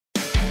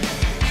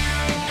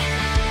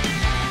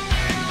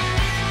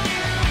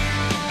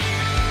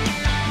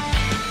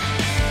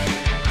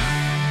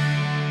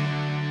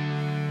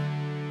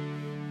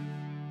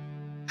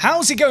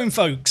How's it going,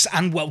 folks,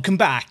 and welcome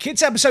back.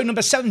 It's episode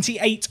number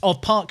 78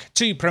 of Park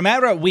 2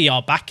 Primera. We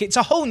are back. It's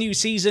a whole new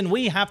season.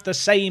 We have the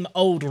same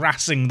old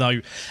racing,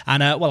 though.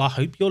 And, well, I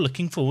hope you're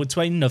looking forward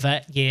to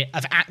another year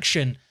of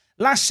action.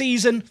 Last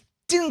season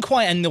didn't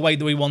quite end the way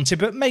that we wanted,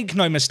 but make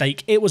no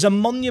mistake, it was a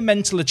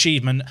monumental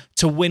achievement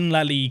to win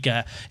La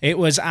Liga. It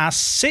was our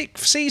 6th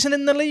season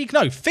in the league?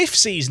 No, 5th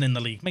season in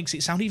the league. Makes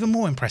it sound even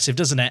more impressive,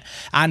 doesn't it?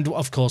 And,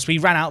 of course, we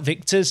ran out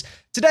victors.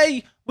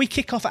 Today, we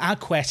kick off our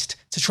quest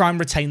to try and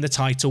retain the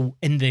title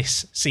in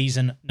this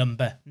season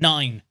number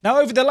 9. Now,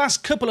 over the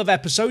last couple of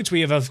episodes,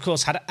 we have, of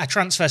course, had a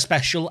transfer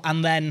special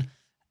and then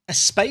a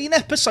Spain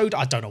episode.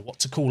 I don't know what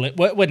to call it.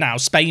 We're now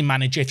Spain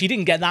manager. If you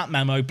didn't get that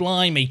memo,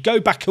 blimey,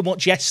 go back and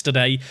watch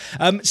yesterday.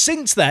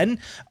 Since then,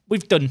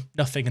 we've done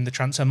nothing in the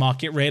transfer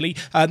market, really.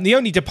 The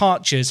only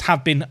departures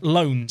have been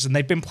loans, and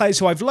they've been players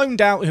who I've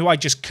loaned out who I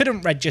just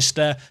couldn't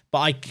register, but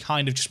I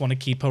kind of just want to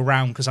keep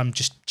around because I'm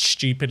just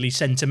stupidly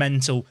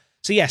sentimental.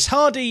 So yes,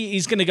 Hardy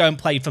is going to go and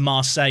play for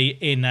Marseille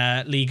in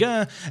Ligue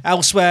 1.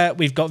 Elsewhere,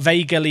 we've got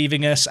Vega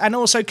leaving us, and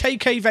also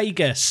KK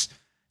Vegas.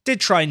 Did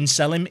try and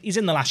sell him. He's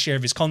in the last year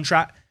of his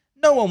contract.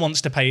 No one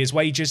wants to pay his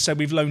wages, so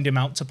we've loaned him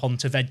out to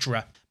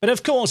Pontevedra. But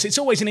of course, it's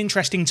always an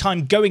interesting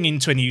time going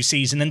into a new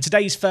season, and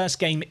today's first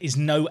game is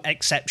no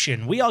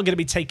exception. We are going to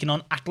be taking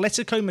on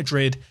Atletico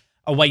Madrid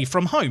away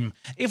from home.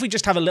 If we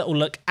just have a little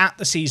look at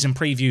the season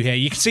preview here,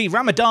 you can see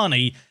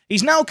Ramadani,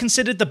 he's now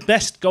considered the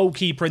best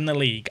goalkeeper in the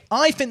league.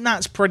 I think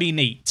that's pretty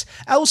neat.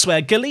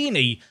 Elsewhere,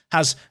 Galini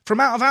has, from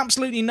out of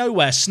absolutely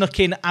nowhere, snuck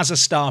in as a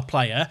star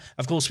player.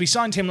 Of course, we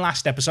signed him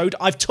last episode.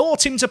 I've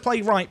taught him to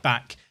play right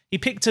back. He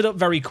picked it up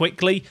very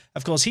quickly.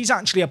 Of course, he's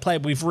actually a player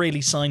we've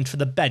really signed for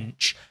the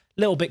bench.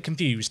 Little bit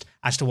confused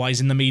as to why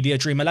he's in the media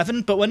Dream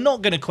 11, but we're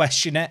not going to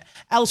question it.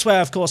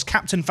 Elsewhere, of course,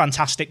 Captain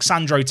Fantastic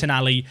Sandro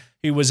Tonali,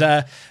 who was,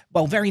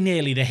 well, very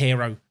nearly the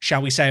hero,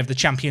 shall we say, of the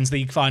Champions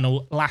League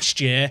final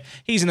last year.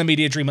 He's in the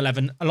media Dream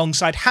 11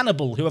 alongside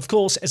Hannibal, who, of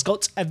course, has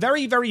got a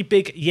very, very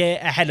big year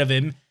ahead of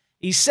him.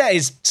 He set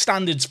his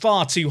standards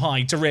far too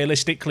high to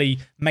realistically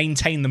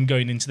maintain them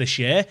going into this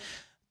year.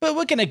 But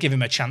we're going to give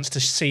him a chance to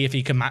see if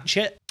he can match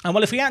it. And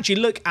well, if we actually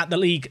look at the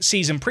league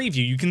season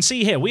preview, you can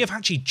see here we have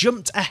actually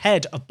jumped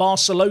ahead of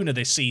Barcelona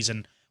this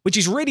season, which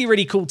is really,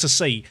 really cool to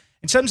see.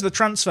 In terms of the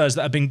transfers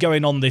that have been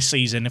going on this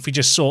season, if we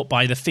just sort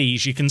by the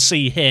fees, you can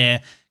see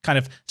here kind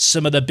of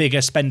some of the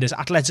bigger spenders.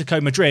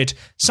 Atletico Madrid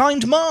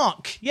signed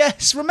Mark.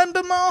 Yes,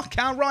 remember Mark?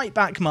 Our right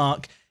back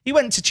Mark. He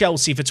went to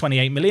Chelsea for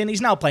 28 million.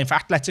 He's now playing for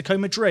Atletico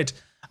Madrid.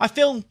 I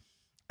feel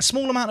a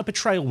small amount of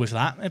betrayal with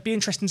that. It'd be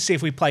interesting to see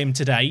if we play him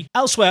today.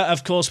 Elsewhere,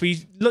 of course,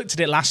 we looked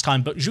at it last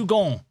time, but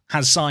Jougon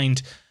has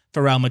signed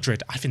for Real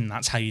Madrid. I think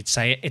that's how you'd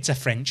say it. It's a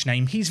French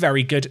name. He's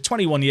very good.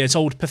 21 years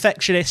old,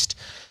 perfectionist.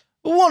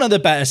 One of the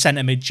better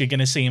centre mids you're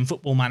going to see in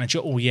Football Manager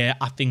all year,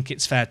 I think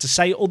it's fair to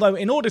say. Although,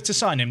 in order to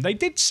sign him, they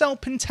did sell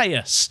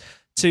Pinteus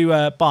to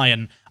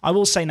Bayern. I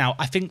will say now,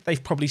 I think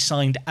they've probably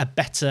signed a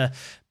better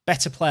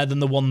player than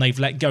the one they've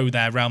let go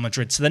there, Real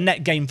Madrid. So the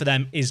net game for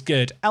them is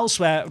good.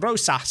 Elsewhere,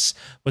 Rosas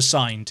was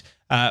signed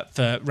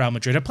for Real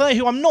Madrid. A player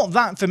who I'm not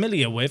that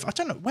familiar with. I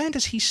don't know, where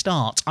does he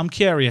start? I'm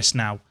curious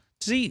now.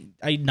 Does he?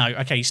 No,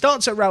 okay, he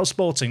starts at Real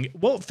Sporting.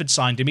 Watford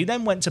signed him. He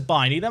then went to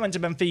Bayern. He then went to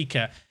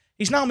Benfica.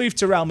 He's now moved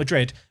to Real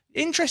Madrid.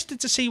 Interested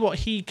to see what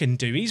he can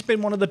do. He's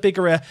been one of the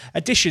bigger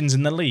additions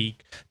in the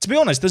league. To be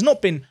honest, there's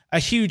not been a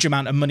huge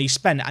amount of money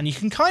spent, and you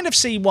can kind of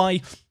see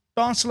why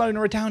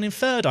Barcelona are down in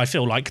third, I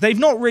feel like. They've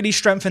not really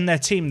strengthened their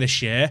team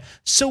this year.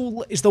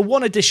 Saul is the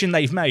one addition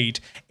they've made.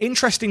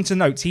 Interesting to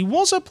note, he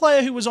was a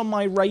player who was on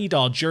my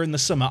radar during the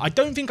summer. I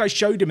don't think I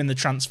showed him in the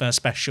transfer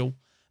special,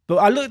 but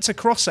I looked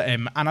across at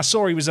him and I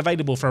saw he was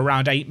available for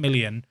around 8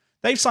 million.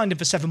 They've signed him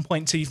for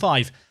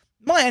 7.25.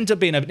 Might end up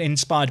being an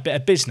inspired bit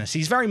of business.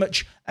 He's very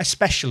much a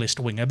specialist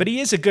winger, but he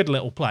is a good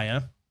little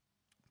player.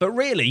 But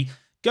really,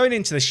 going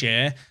into this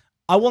year,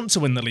 I want to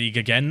win the league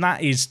again.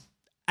 That is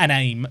an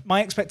aim.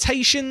 My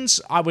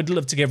expectations, I would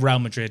love to give Real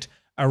Madrid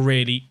a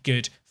really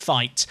good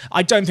fight.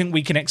 I don't think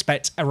we can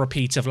expect a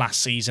repeat of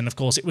last season. Of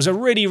course, it was a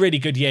really, really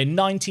good year.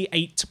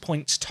 98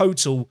 points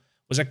total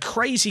was a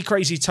crazy,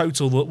 crazy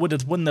total that would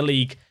have won the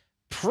league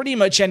pretty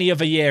much any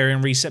other year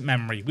in recent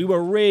memory. We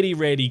were really,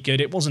 really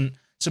good. It wasn't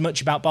so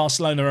much about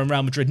Barcelona and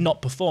Real Madrid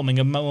not performing,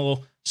 and more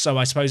so,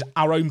 I suppose,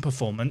 our own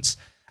performance.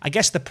 I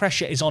guess the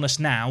pressure is on us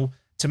now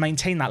to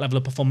maintain that level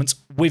of performance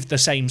with the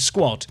same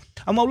squad.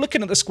 And while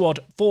looking at the squad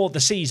for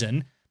the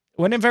season,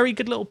 we're in a very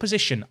good little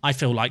position, I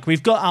feel like.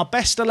 We've got our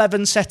best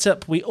 11 set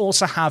up. We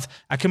also have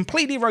a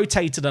completely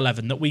rotated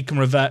 11 that we can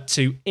revert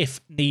to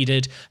if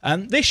needed.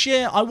 This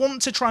year, I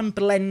want to try and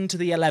blend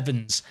the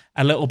 11s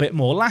a little bit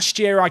more. Last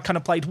year, I kind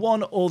of played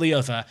one or the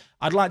other.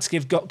 I'd like to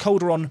give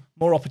Calderon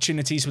more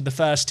opportunities with the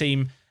first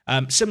team.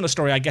 Similar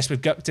story, I guess,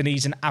 with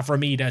Gukdeniz and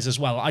Avramides as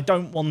well. I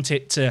don't want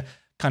it to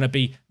kind of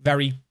be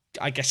very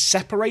I guess,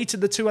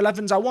 separated the two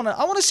 11s. I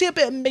want to see a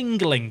bit of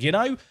mingling, you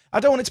know? I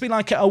don't want it to be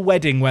like at a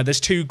wedding where there's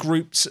two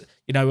groups,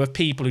 you know, of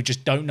people who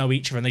just don't know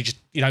each other and they just,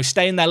 you know,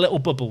 stay in their little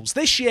bubbles.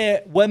 This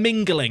year, we're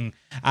mingling.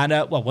 And,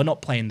 well, we're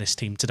not playing this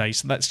team today,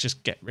 so let's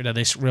just get rid of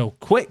this real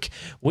quick.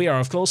 We are,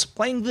 of course,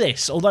 playing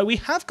this, although we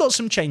have got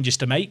some changes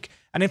to make.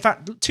 And, in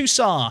fact,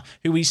 Toussaint,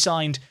 who we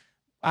signed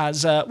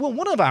as, well,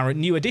 one of our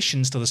new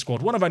additions to the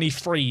squad, one of only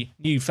 3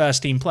 new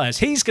first-team players,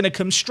 he's going to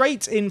come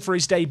straight in for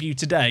his debut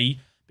today,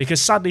 because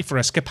sadly for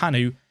us,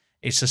 Capanu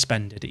is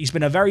suspended. He's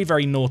been a very,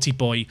 very naughty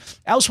boy.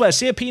 Elsewhere,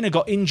 Siapina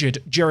got injured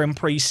during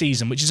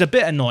pre-season, which is a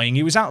bit annoying.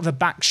 He was out of a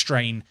back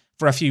strain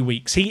for a few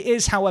weeks. He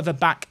is, however,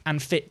 back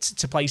and fit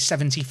to play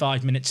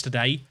 75 minutes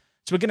today,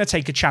 so we're going to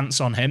take a chance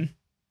on him.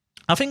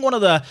 I think one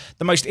of the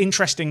most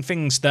interesting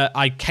things that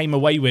I came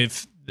away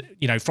with,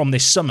 you know, from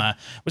this summer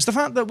was the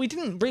fact that we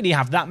didn't really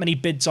have that many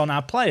bids on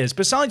our players.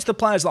 Besides the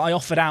players that I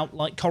offered out,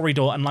 like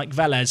Corridor and like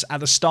Velez at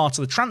the start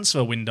of the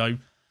transfer window,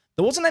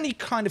 there wasn't any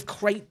kind of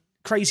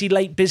crazy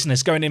late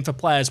business going in for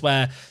players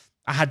where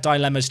I had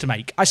dilemmas to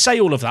make. I say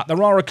all of that.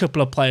 There are a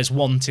couple of players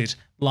wanted,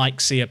 like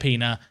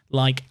Siapina,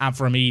 like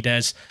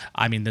Avramides.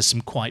 I mean, there's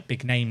some quite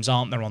big names,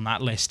 aren't there, on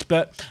that list?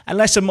 But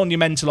unless a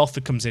monumental offer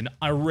comes in,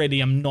 I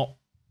really am not...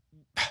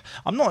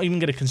 I'm not even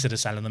going to consider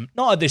selling them.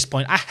 Not at this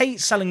point. I hate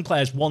selling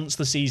players once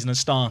the season has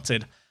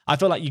started. I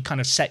feel like you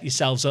kind of set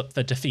yourselves up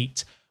for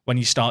defeat when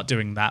you start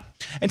doing that.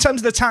 In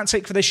terms of the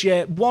tactic for this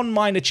year, one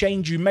minor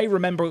change. You may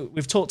remember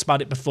we've talked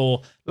about it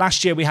before.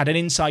 Last year we had an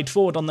inside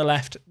forward on the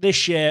left.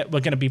 This year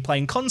we're going to be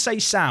playing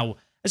Conceição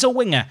as a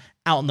winger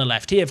out on the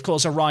left. He, of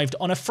course, arrived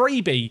on a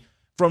freebie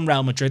from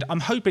Real Madrid.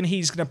 I'm hoping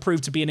he's going to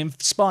prove to be an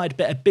inspired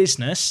bit of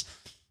business.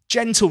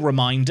 Gentle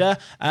reminder,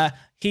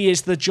 he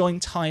is the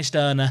joint highest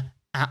earner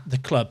at the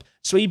club.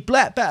 So he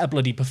better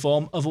bloody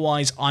perform,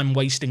 otherwise I'm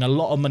wasting a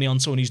lot of money on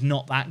someone who's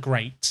not that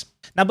great.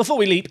 Now, before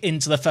we leap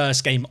into the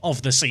first game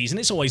of the season,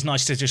 it's always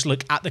nice to just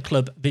look at the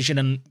club vision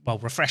and, well,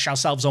 refresh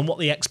ourselves on what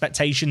the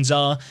expectations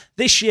are.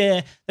 This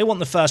year, they want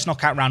the first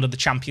knockout round of the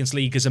Champions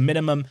League as a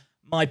minimum.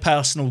 My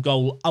personal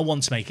goal, I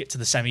want to make it to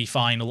the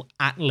semi-final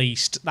at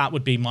least. That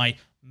would be my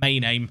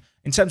main aim.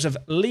 In terms of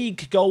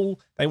league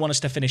goal, they want us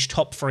to finish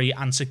top 3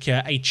 and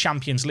secure a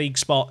Champions League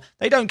spot.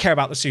 They don't care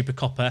about the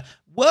Supercopa.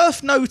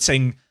 Worth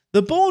noting,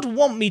 the board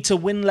want me to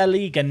win La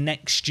Liga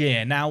next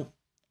year. Now,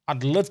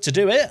 I'd love to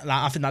do it.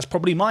 I think that's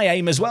probably my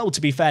aim as well, to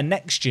be fair,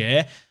 next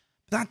year.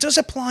 But that does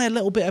apply a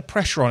little bit of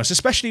pressure on us,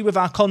 especially with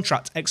our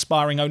contract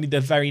expiring only the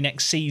very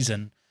next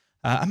season.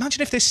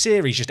 Imagine if this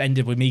series just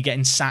ended with me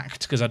getting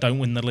sacked because I don't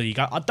win the league.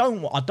 I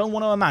don't want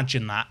to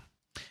imagine that.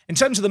 In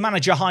terms of the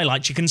manager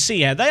highlights, you can see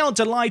here, they are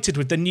delighted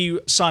with the new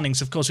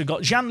signings. Of course, we've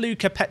got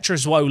Gianluca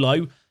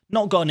Pietraswolo.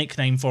 Not got a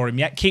nickname for him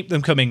yet. Keep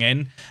them coming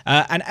in.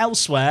 And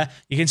elsewhere,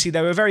 you can see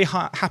they were very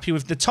happy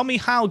with the Tommy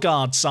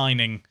Haugaard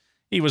signing.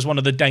 He was one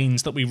of the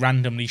Danes that we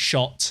randomly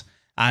shot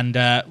and,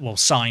 well,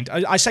 signed.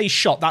 I say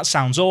shot, that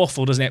sounds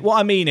awful, doesn't it? What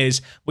I mean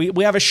is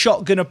we have a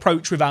shotgun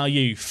approach with our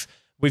youth.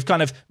 We've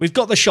got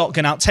the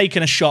shotgun out,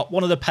 taken a shot.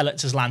 One of the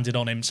pellets has landed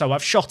on him. So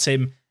I've shot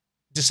him,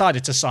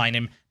 decided to sign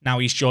him. Now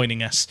he's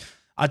joining us.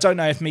 I don't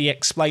know if me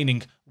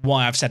explaining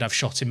why I've said I've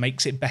shot him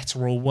makes it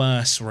better or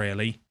worse,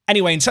 really.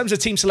 Anyway, in terms of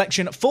team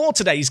selection for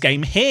today's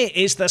game, here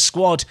is the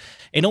squad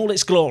in all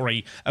its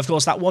glory. Of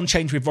course, that one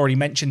change we've already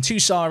mentioned.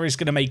 Toussaint is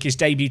going to make his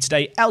debut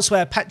today.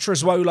 Elsewhere,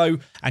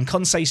 Pietraswolo and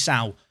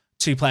Conceição,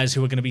 2 players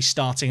who are going to be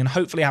starting and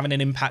hopefully having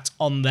an impact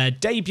on their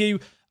debut.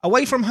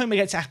 Away from home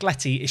against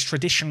Atleti is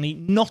traditionally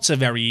not a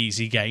very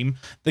easy game.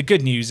 The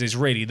good news is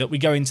really that we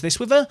go into this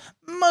with a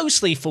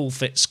mostly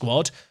full-fit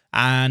squad.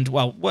 And,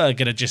 well, we're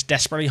going to just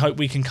desperately hope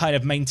we can kind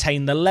of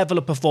maintain the level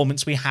of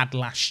performance we had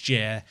last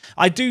year.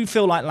 I do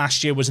feel like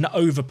last year was an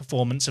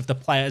overperformance of the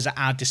players at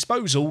our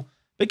disposal,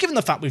 but given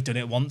the fact we've done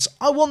it once,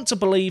 I want to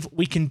believe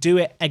we can do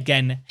it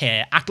again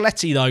here.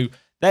 Atleti, though,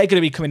 they're going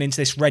to be coming into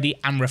this ready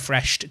and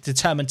refreshed,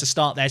 determined to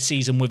start their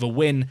season with a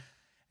win.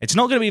 It's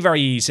not going to be very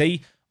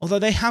easy, although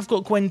they have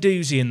got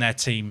Guendouzi in their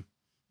team.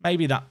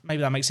 Maybe that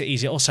makes it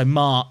easier. Also,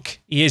 Mark,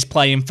 he is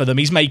playing for them.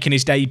 He's making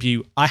his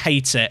debut. I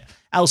hate it.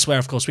 Elsewhere,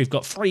 of course, we've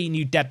got 3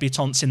 new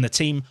debutants in the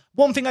team.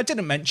 One thing I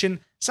didn't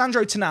mention,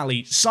 Sandro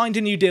Tonali signed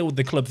a new deal with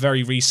the club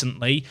very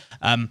recently.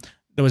 There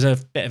was a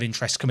bit of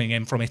interest coming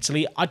in from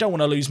Italy. I don't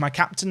want to lose my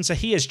captain, so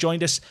he has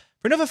joined us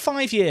for another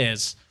 5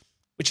 years,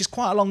 which is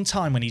quite a long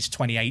time when he's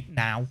 28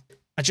 now.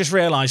 I just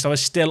realised I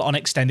was still on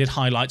extended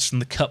highlights from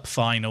the cup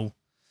final.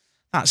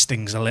 That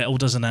stings a little,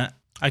 doesn't it?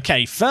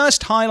 Okay,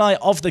 first highlight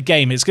of the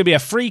game. It's going to be a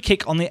free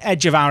kick on the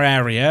edge of our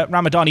area.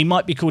 Ramadani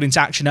might be called into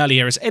action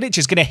earlier as Ilic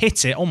is going to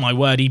hit it. Oh my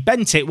word, he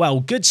bent it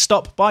well. Good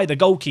stop by the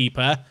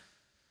goalkeeper.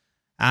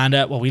 And,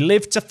 well, we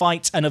live to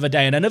fight another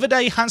day. And another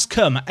day has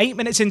come. 8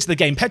 minutes into the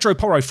game, Pedro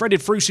Porro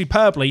threaded through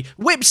superbly.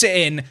 Whips it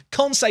in.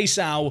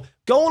 Conceição,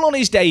 goal on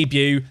his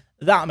debut.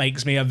 That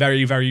makes me a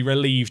very, very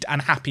relieved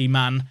and happy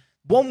man.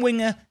 One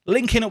winger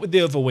linking up with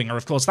the other winger.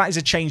 Of course, that is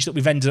a change that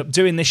we've ended up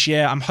doing this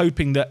year. I'm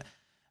hoping that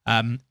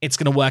it's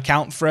going to work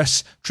out for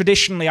us.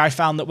 Traditionally, I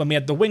found that when we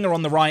had the winger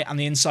on the right and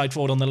the inside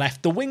forward on the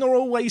left, the winger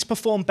always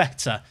performed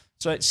better.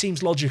 So it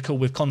seems logical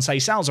with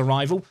Conceição's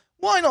arrival.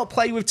 Why not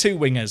play with two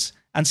wingers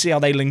and see how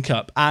they link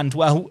up? And,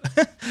 well,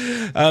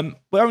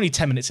 we're only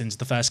 10 minutes into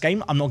the first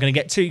game. I'm not going to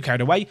get too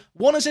carried away.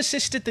 One has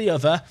assisted the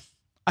other.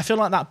 I feel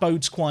like that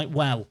bodes quite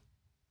well.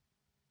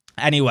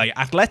 Anyway,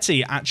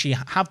 Atleti actually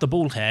have the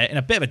ball here in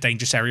a bit of a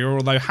dangerous area,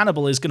 although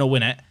Hannibal is going to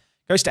win it.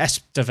 Goes to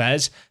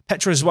Estevez.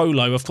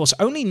 Petrozuolo, of course,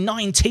 only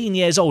 19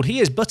 years old. He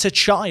is but a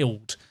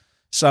child.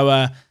 So,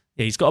 yeah,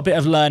 he's got a bit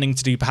of learning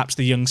to do, perhaps,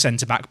 the young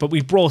centre-back, but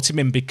we've brought him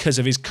in because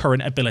of his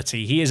current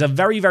ability. He is a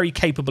very, very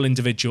capable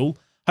individual.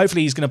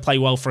 Hopefully, he's going to play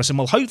well for us, and,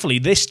 well, hopefully,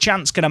 this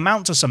chance can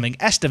amount to something.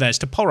 Estevez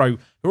to Porro,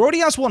 who already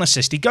has one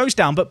assist. He goes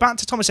down, but back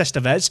to Thomas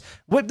Estevez.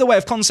 Whipped away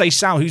of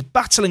Conceição, who's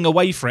battling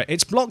away for it.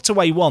 It's blocked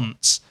away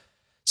once.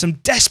 Some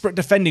desperate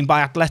defending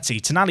by Atleti.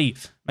 Tonali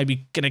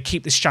maybe going to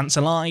keep this chance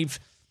alive,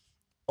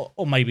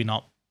 or maybe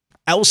not.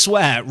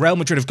 Elsewhere, Real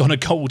Madrid have gone a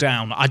goal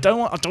down. I don't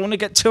want to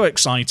get too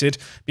excited.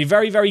 Be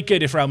very, very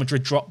good if Real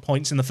Madrid drop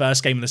points in the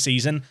first game of the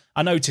season.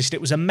 I noticed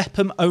it was a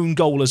Mepham own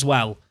goal as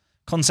well.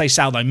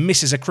 Conceição, though,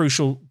 misses a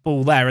crucial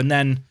ball there, and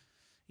then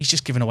he's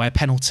just given away a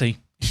penalty.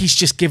 He's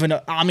just given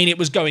a... I mean, it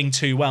was going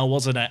too well,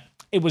 wasn't it?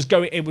 It was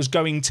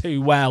going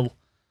too well.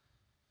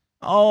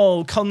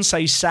 Oh,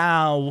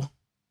 Conceição.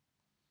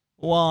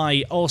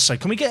 Why? Also,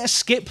 can we get a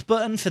skip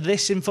button for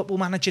this in Football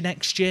Manager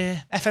next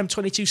year?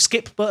 FM22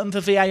 skip button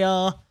for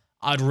VAR?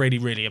 I'd really,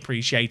 really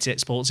appreciate it,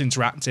 Sports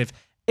Interactive.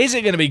 Is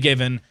it going to be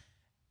given?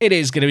 It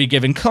is going to be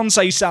given.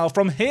 Conceição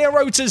from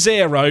hero to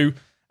zero.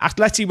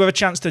 Atleti with a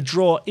chance to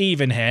draw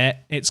even here.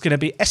 It's going to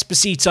be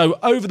Esposito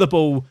over the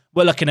ball.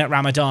 We're looking at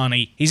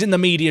Ramadani. He's in the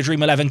Media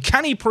Dream 11.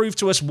 Can he prove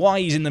to us why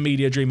he's in the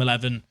Media Dream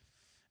 11?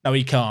 No,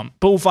 he can't.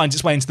 Ball finds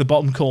its way into the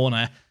bottom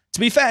corner. To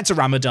be fair to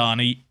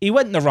Ramadani, he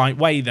went the right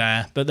way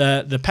there, but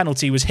the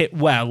penalty was hit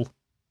well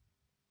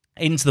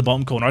into the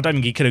bottom corner. I don't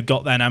think he could have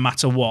got there no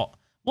matter what.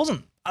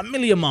 Wasn't a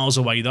million miles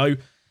away, though.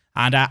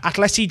 And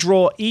Atleti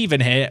draw even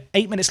here.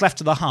 8 minutes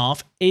left of the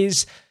half.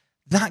 Is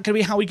that going to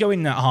be how we go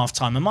in at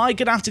half-time? Am I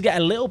going to have to get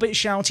a little bit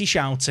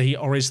shouty-shouty,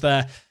 or is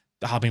there...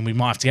 I mean, we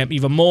might have to get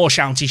even more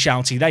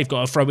shouty-shouty. They've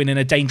got to throw in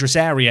a dangerous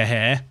area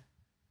here.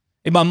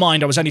 In my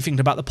mind, I was only thinking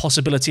about the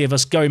possibility of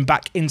us going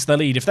back into the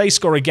lead. If they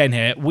score again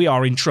here, we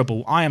are in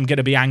trouble. I am going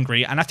to be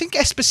angry. And I think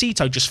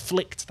Esposito just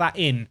flicked that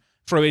in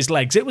through his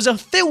legs. It was a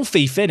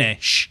filthy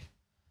finish.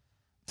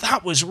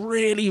 That was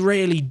really,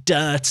 really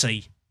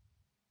dirty.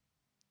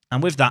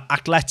 And with that,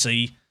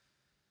 Atleti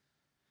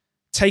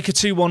take a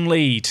 2-1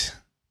 lead.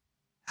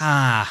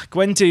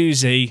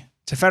 Guendouzi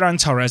to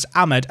Ferran Torres,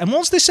 Ahmed. And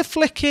was this a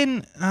flick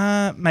in?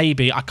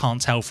 Maybe. I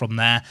can't tell from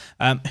there.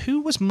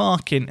 Who was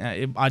marking?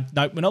 No,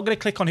 we're not going to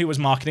click on who was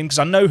marking him because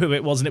I know who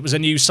it was and it was a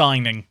new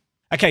signing.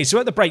 Okay, so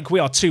at the break, we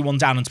are 2-1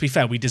 down. And to be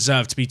fair, we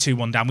deserve to be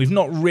 2-1 down. We've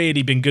not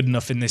really been good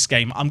enough in this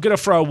game. I'm going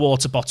to throw a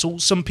water bottle.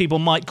 Some people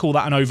might call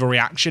that an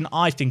overreaction.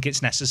 I think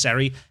it's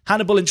necessary.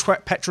 Hannibal and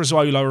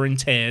Petrozuolo are in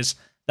tears.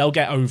 They'll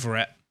get over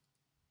it.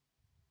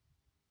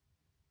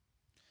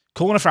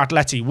 Corner for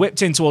Atleti.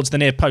 Whipped in towards the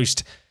near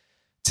post.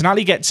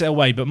 Tonali gets it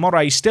away, but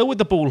Moray still with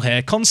the ball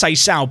here.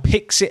 Conceição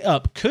picks it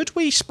up. Could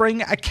we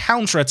spring a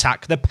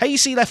counter-attack? The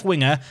pacey left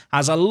winger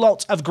has a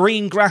lot of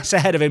green grass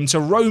ahead of him to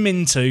roam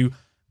into.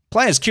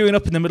 Players queuing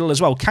up in the middle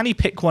as well. Can he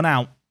pick one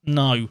out?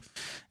 No,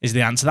 is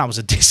the answer. That was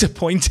a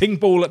disappointing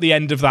ball at the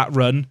end of that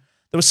run.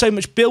 There was so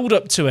much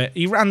build-up to it.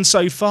 He ran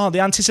so far.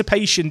 The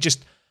anticipation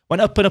just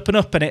went up and up and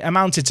up, and it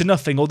amounted to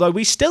nothing. Although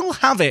we still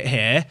have it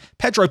here.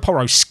 Pedro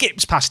Porro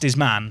skips past his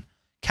man.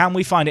 Can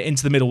we find it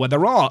into the middle where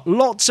there are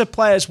lots of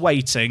players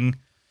waiting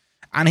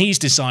and he's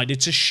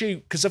decided to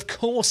shoot because of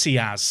course he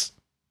has.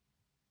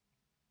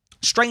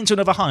 Straight into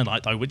another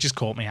highlight though, which has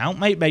caught me out.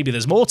 Maybe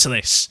there's more to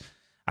this.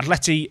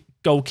 Atleti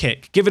goal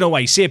kick. Given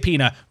away.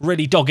 Siapina,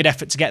 really dogged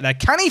effort to get there.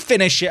 Can he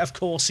finish it? Of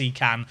course he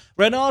can.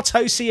 Renato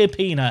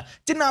Siapina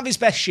didn't have his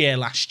best year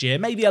last year.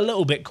 Maybe a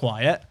little bit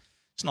quiet.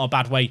 It's not a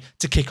bad way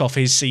to kick off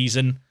his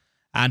season.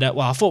 And, well,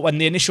 I thought when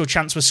the initial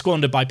chance was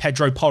squandered by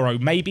Pedro Porro,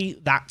 maybe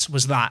that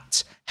was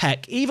that.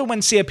 Heck, even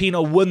when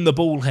Siapina won the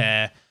ball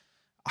here,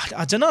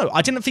 I don't know.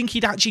 I didn't think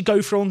he'd actually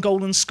go for on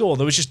goal and score.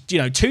 There was just,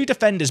 two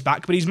defenders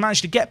back, but he's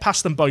managed to get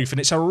past them both, and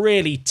it's a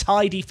really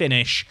tidy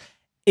finish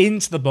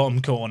into the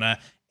bottom corner.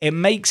 It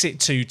makes it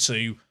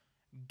 2-2.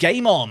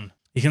 Game on.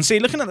 You can see,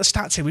 looking at the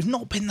stats here, we've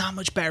not been that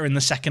much better in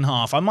the second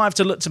half. I might have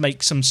to look to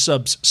make some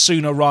subs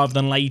sooner rather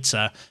than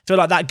later. I feel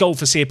like that goal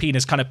for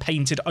Siapina's kind of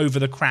painted over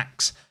the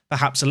cracks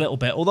perhaps a little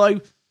bit.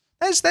 Although,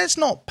 let's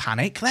not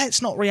panic.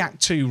 Let's not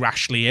react too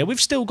rashly here. We've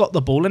still got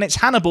the ball, and it's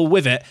Hannibal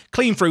with it.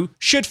 Clean through.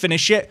 Should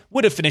finish it.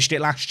 Would have finished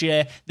it last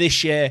year.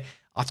 This year,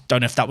 I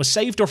don't know if that was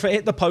saved or if it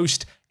hit the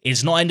post.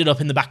 It's not ended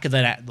up in the back of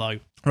the net, though.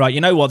 Right,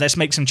 you know what? Let's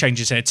make some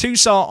changes here.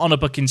 Toussaint on a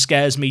booking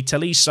scares me.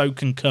 Tolisso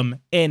can come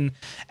in.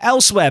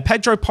 Elsewhere,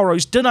 Pedro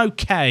Porro's done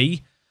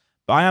okay,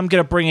 but I am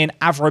going to bring in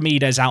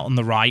Avramides out on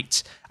the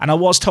right. And I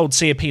was told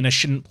Siapina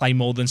shouldn't play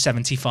more than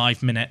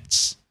 75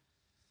 minutes.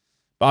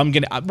 But I'm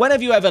going to... When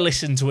have you ever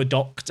listened to a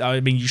doctor? I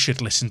mean, you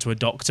should listen to a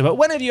doctor. But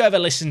when have you ever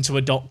listened to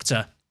a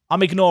doctor?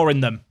 I'm ignoring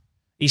them.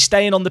 He's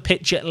staying on the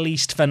pitch at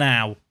least for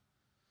now.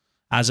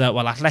 as,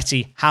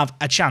 Atleti have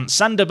a chance.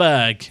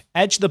 Sanderberg,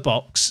 edge the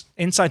box,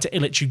 inside to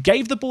Ilic, who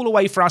gave the ball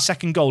away for our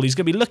second goal. He's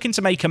going to be looking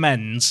to make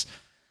amends.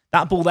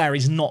 That ball there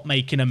is not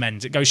making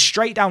amends. It goes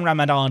straight down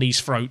Ramadani's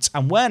throat,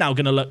 and we're now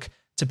going to look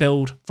to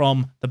build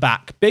from the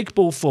back. Big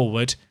ball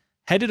forward,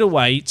 headed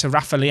away to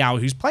Rafa Leao,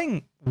 who's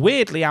playing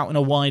weirdly out in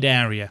a wide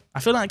area. I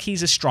feel like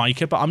he's a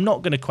striker, but I'm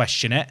not going to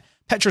question it.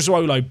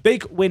 Petrozuolo,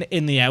 big win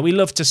in the air. We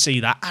love to see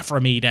that.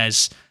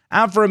 Avramides,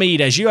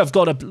 you have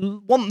got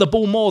to want the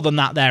ball more than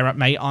that there,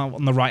 mate,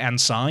 on the right-hand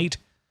side.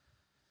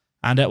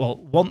 And,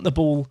 want the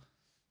ball.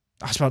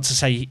 I was about to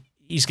say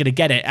he's going to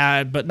get it,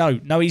 but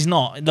no, he's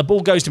not. The ball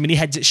goes to him and he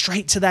heads it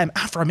straight to them.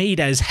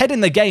 Avramides, head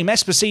in the game.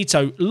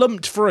 Esposito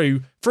lumped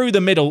through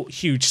the middle.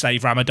 Huge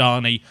save,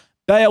 Ramadani.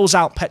 Bails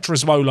out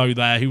Petrozuolo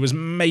there, who was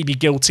maybe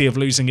guilty of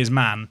losing his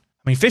man.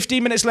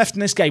 15 minutes left in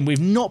this game. We've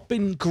not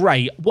been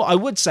great. What I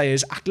would say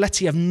is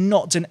Atleti have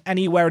not done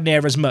anywhere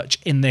near as much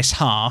in this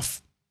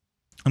half.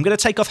 I'm going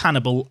to take off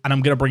Hannibal and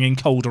I'm going to bring in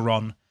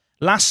Calderon.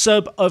 Last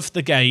sub of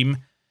the game.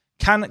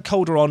 Can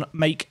Calderon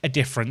make a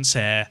difference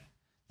here?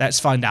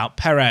 Let's find out.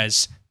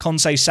 Perez,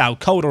 Conceição,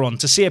 Calderon,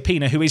 to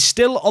Siapina, who is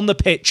still on the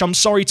pitch. I'm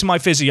sorry to my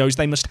physios.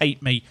 They must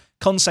hate me.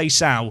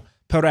 Conceição,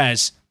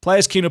 Perez.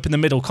 Players queuing up in the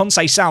middle.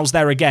 Conceição's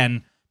there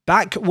again.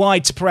 Back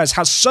wide to Perez.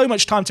 Has so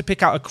much time to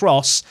pick out a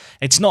cross.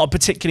 It's not a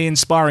particularly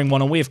inspiring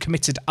one, and we have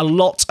committed a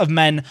lot of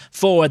men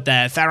forward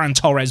there. Ferran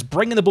Torres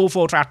bringing the ball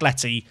forward for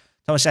Atleti.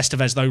 Thomas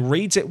Estevez, though,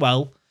 reads it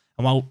well.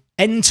 And,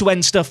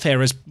 end-to-end stuff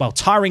here as,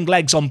 tiring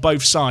legs on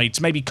both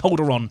sides. Maybe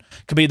Calderon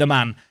could be the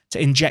man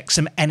to inject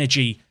some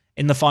energy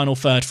in the final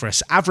third for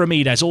us.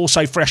 Avramides,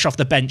 also fresh off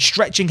the bench,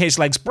 stretching his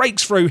legs,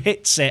 breaks through,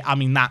 hits it.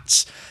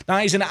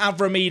 That is an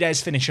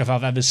Avramides finish if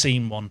I've ever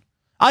seen one.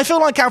 I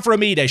feel like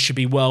Avramides should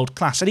be world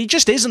class, and he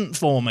just isn't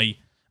for me.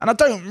 And I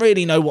don't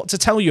really know what to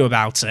tell you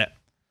about it.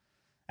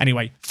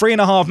 Anyway,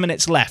 3.5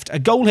 minutes left. A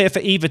goal here for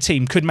either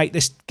team could make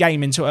this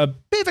game into a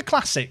bit of a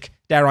classic,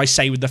 dare I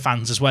say, with the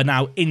fans, as we're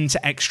now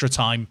into extra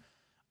time.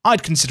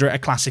 I'd consider it a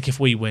classic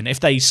if we win. If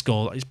they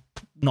score, it's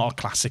not a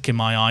classic in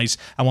my eyes.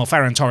 And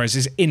Ferran Torres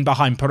is in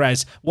behind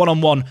Perez,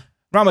 one-on-one.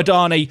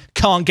 Ramadani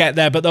can't get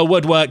there, but the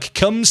woodwork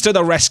comes to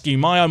the rescue.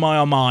 My, oh my,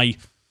 oh my.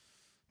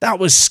 That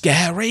was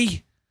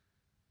scary.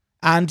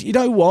 And you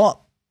know what?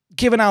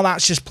 Given how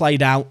that's just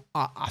played out,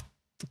 I'm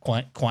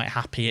quite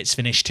happy it's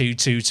finished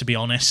 2-2, to be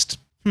honest.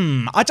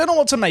 I don't know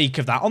what to make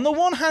of that. On the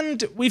one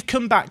hand, we've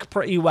come back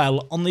pretty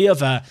well. On the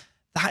other,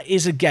 that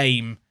is a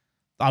game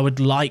I would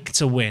like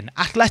to win.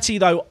 Atleti,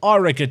 though,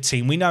 are a good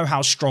team. We know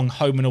how strong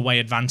home and away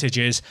advantage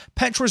is.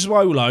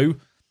 Petrozuolo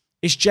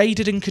is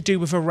jaded and could do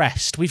with a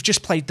rest. We've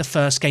just played the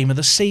first game of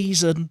the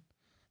season.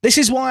 This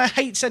is why I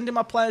hate sending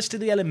my players to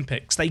the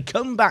Olympics. They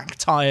come back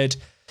tired,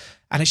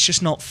 and it's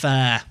just not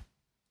fair.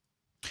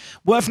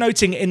 Worth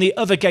noting, in the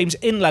other games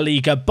in La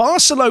Liga,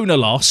 Barcelona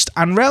lost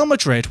and Real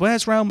Madrid,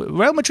 Real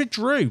Madrid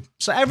drew.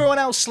 So everyone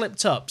else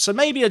slipped up. So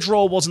maybe a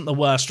draw wasn't the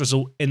worst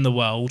result in the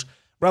world.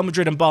 Real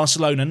Madrid and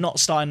Barcelona not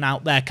starting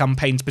out their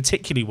campaigns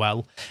particularly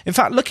well. In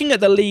fact, looking at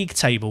the league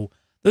table,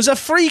 there's a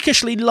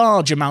freakishly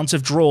large amount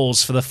of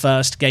draws for the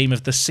first game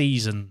of the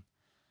season.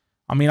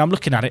 I'm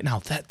looking at it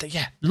now.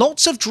 Yeah,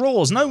 lots of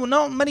draws. No,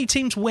 not many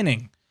teams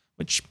winning,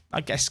 which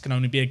I guess can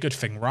only be a good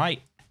thing,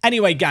 right?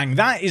 Anyway, gang,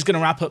 that is going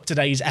to wrap up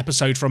today's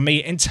episode from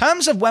me. In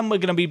terms of when we're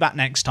going to be back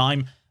next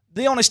time,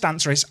 the honest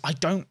answer is I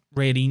don't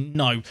really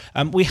know.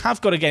 We have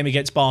got a game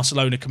against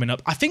Barcelona coming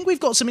up. I think we've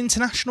got some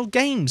international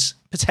games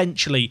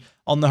potentially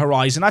on the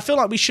horizon. I feel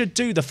like we should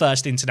do the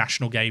first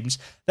international games.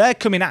 They're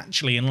coming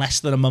actually in less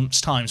than a month's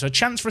time. So a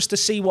chance for us to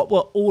see what we're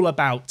all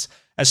about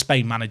as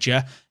Spain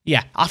manager.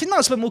 Yeah, I think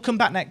that's when we'll come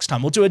back next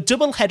time. We'll do a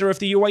double header of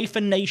the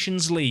UEFA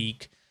Nations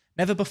League.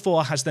 Never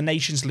before has the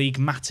Nations League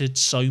mattered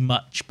so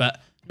much,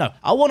 but no,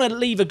 I want to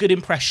leave a good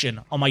impression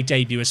on my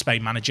debut as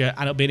Spain manager,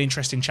 and it'll be an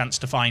interesting chance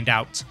to find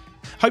out.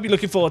 Hope you're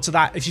looking forward to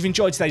that. If you've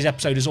enjoyed today's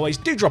episode, as always,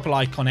 do drop a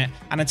like on it.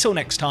 And until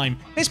next time,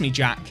 here's me,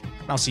 Jack,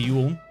 and I'll see you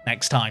all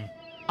next time.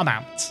 I'm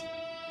out.